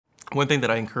one thing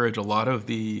that I encourage a lot of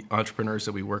the entrepreneurs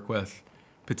that we work with,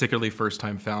 particularly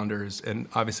first-time founders, and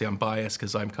obviously I'm biased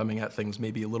because I'm coming at things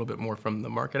maybe a little bit more from the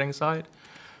marketing side,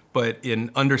 but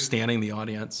in understanding the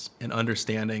audience and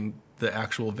understanding the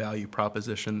actual value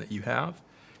proposition that you have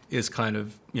is kind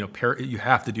of, you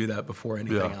have to do that before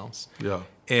anything else. Yeah.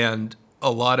 And a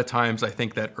lot of times I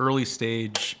think that early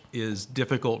stage is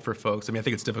difficult for folks. I mean, I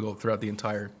think it's difficult throughout the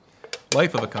entire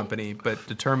life of a company, but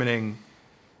determining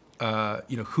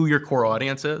who your core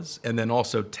audience is, and then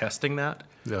also testing that,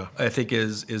 I think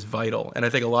is vital. And I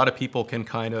think a lot of people can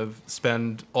kind of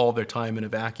spend all their time in a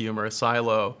vacuum or a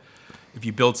silo. If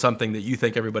you build something that you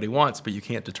think everybody wants, but you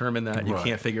can't determine that, you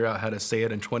can't figure out how to say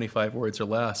it in 25 words or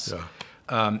less,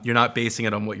 you're not basing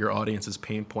it on what your audience's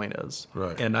pain point is.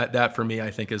 Right. And that for me, I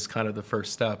think is kind of the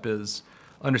first step, is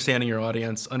understanding your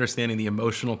audience, understanding the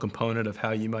emotional component of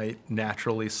how you might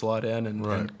naturally slot in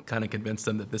and kind of convince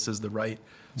them that this is the right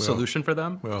solution for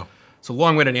them. It's a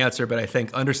long-winded answer, but I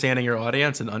think understanding your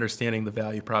audience and understanding the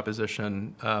value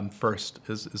proposition first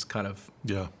is kind of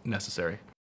necessary.